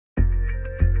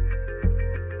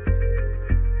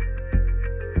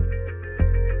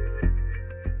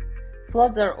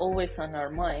Floods are always on our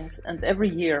minds, and every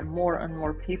year more and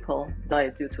more people die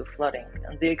due to flooding.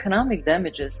 And the economic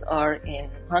damages are in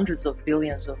hundreds of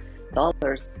billions of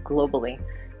dollars globally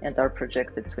and are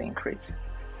projected to increase.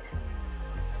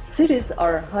 Cities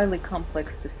are highly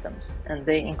complex systems, and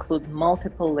they include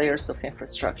multiple layers of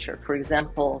infrastructure. For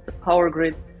example, the power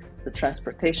grid, the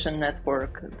transportation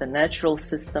network, the natural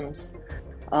systems.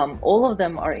 All of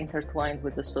them are intertwined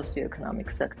with the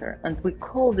socioeconomic sector, and we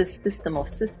call this system of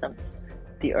systems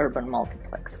the urban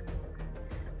multiplex.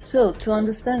 So, to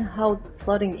understand how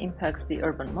flooding impacts the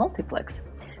urban multiplex,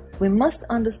 we must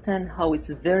understand how its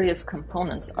various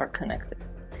components are connected.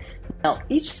 Now,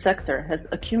 each sector has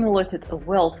accumulated a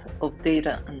wealth of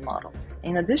data and models.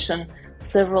 In addition,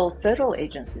 several federal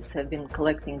agencies have been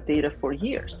collecting data for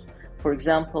years. For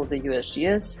example, the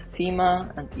USGS,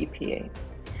 FEMA, and EPA.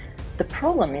 The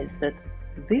problem is that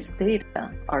these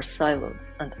data are siloed,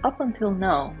 and up until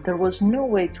now, there was no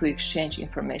way to exchange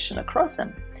information across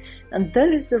them. And that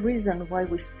is the reason why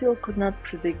we still could not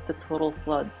predict the total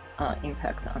flood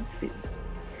impact on cities.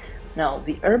 Now,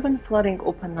 the Urban Flooding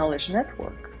Open Knowledge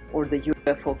Network, or the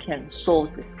UFOKN,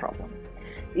 solves this problem.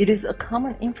 It is a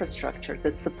common infrastructure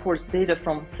that supports data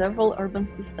from several urban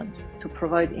systems to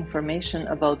provide information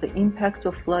about the impacts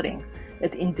of flooding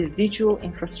at individual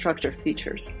infrastructure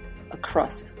features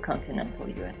across continental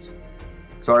US.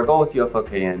 So our goal with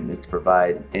UFOKN is to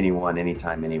provide anyone,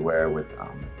 anytime, anywhere with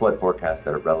flood forecasts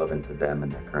that are relevant to them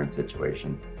and their current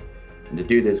situation. And to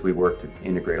do this, we work to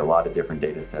integrate a lot of different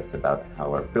data sets about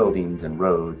how our buildings and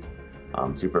roads,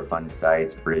 Superfund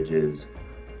sites, bridges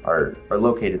are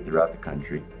located throughout the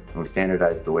country. And we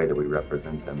standardize the way that we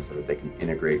represent them so that they can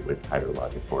integrate with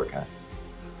hydrologic forecasts.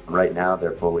 And right now,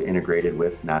 they're fully integrated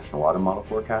with National Water Model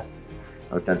forecasts.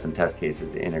 We've done some test cases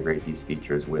to integrate these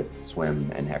features with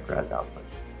SWIM and HEC-RAS output.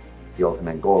 The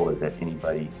ultimate goal is that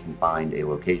anybody can find a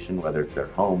location, whether it's their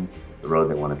home, the road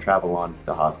they want to travel on,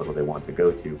 the hospital they want to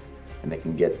go to, and they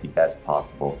can get the best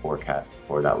possible forecast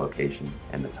for that location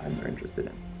and the time they're interested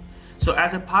in. So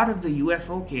as a part of the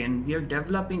UFOKN, we are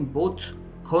developing both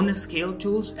CONUS scale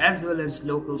tools as well as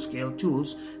local scale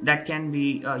tools that can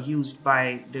be used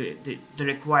by the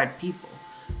required people.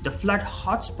 The flood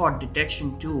hotspot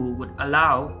detection tool would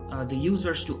allow the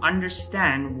users to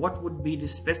understand what would be the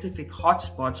specific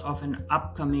hotspots of an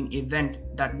upcoming event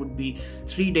that would be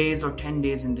 3 days or 10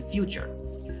 days in the future.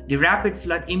 The rapid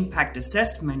flood impact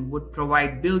assessment would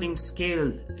provide building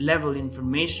scale level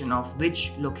information of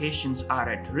which locations are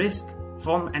at risk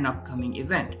from an upcoming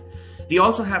event. We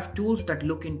also have tools that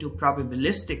look into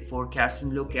probabilistic forecasts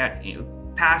and look at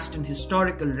past and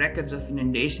historical records of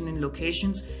inundation in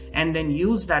locations and then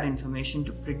use that information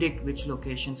to predict which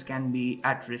locations can be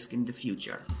at risk in the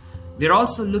future. We're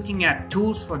also looking at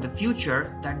tools for the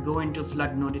future that go into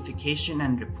flood notification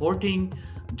and reporting,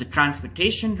 the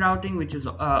transportation routing, which is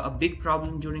a big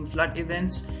problem during flood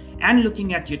events, and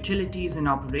looking at utilities and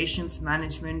operations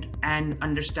management and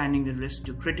understanding the risk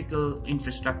to critical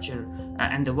infrastructure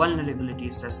and the vulnerability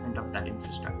assessment of that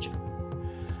infrastructure.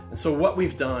 And so what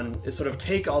we've done is sort of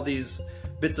take all these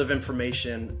bits of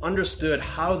information, understood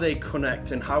how they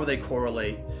connect and how they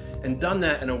correlate, and done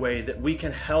that in a way that we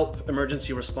can help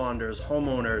emergency responders,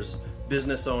 homeowners,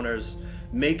 business owners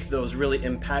make those really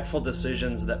impactful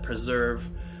decisions that preserve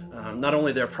not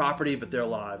only their property but their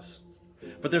lives.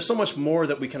 But there's so much more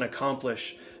that we can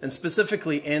accomplish, and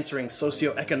specifically answering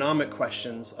socioeconomic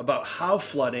questions about how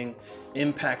flooding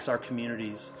impacts our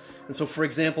communities. And so, for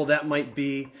example, that might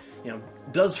be,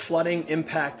 does flooding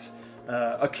impact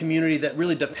a community that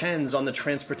really depends on the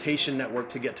transportation network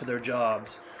to get to their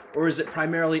jobs? Or is it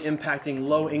primarily impacting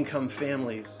low-income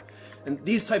families? And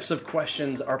these types of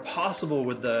questions are possible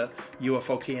with the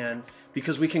UFOKN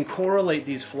because we can correlate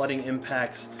these flooding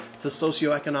impacts to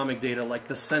socioeconomic data like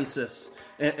the census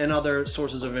and other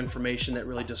sources of information that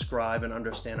really describe and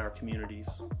understand our communities.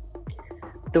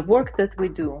 The work that we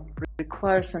do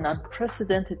requires an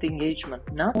unprecedented engagement,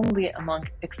 not only among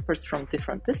experts from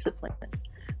different disciplines,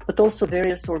 but also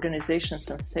various organizations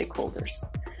and stakeholders.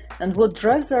 And what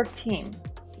drives our team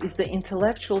is the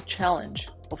intellectual challenge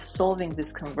of solving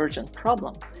this convergent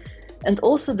problem, and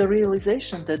also the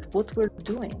realization that what we're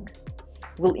doing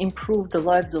will improve the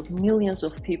lives of millions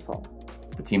of people.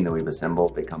 The team that we've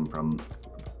assembled, they come from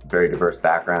very diverse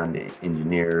background,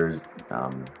 engineers,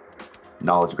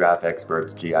 knowledge graph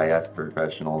experts, GIS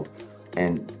professionals,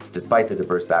 And despite the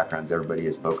diverse backgrounds, everybody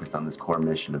is focused on this core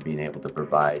mission of being able to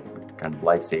provide kind of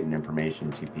life-saving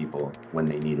information to people when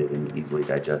they need it in an easily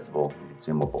digestible,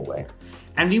 consumable way.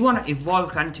 And we want to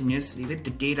evolve continuously with the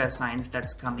data science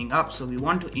that's coming up. So we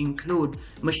want to include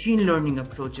machine learning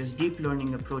approaches, deep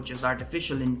learning approaches,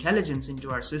 artificial intelligence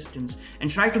into our systems, and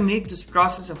try to make this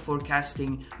process of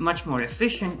forecasting much more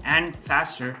efficient and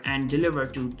faster and deliver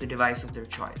to the device of their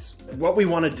choice. What we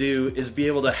want to do is be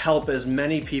able to help as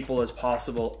many people as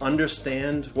possible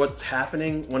understand what's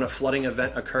happening when a flooding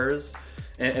event occurs.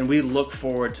 And we look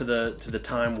forward to the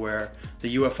time where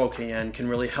the UFOKN can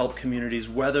really help communities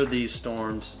weather these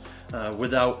storms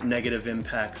without negative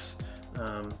impacts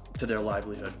to their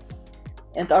livelihood.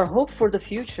 And our hope for the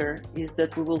future is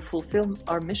that we will fulfill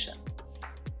our mission,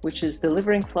 which is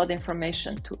delivering flood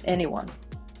information to anyone,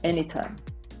 anytime,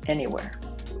 anywhere.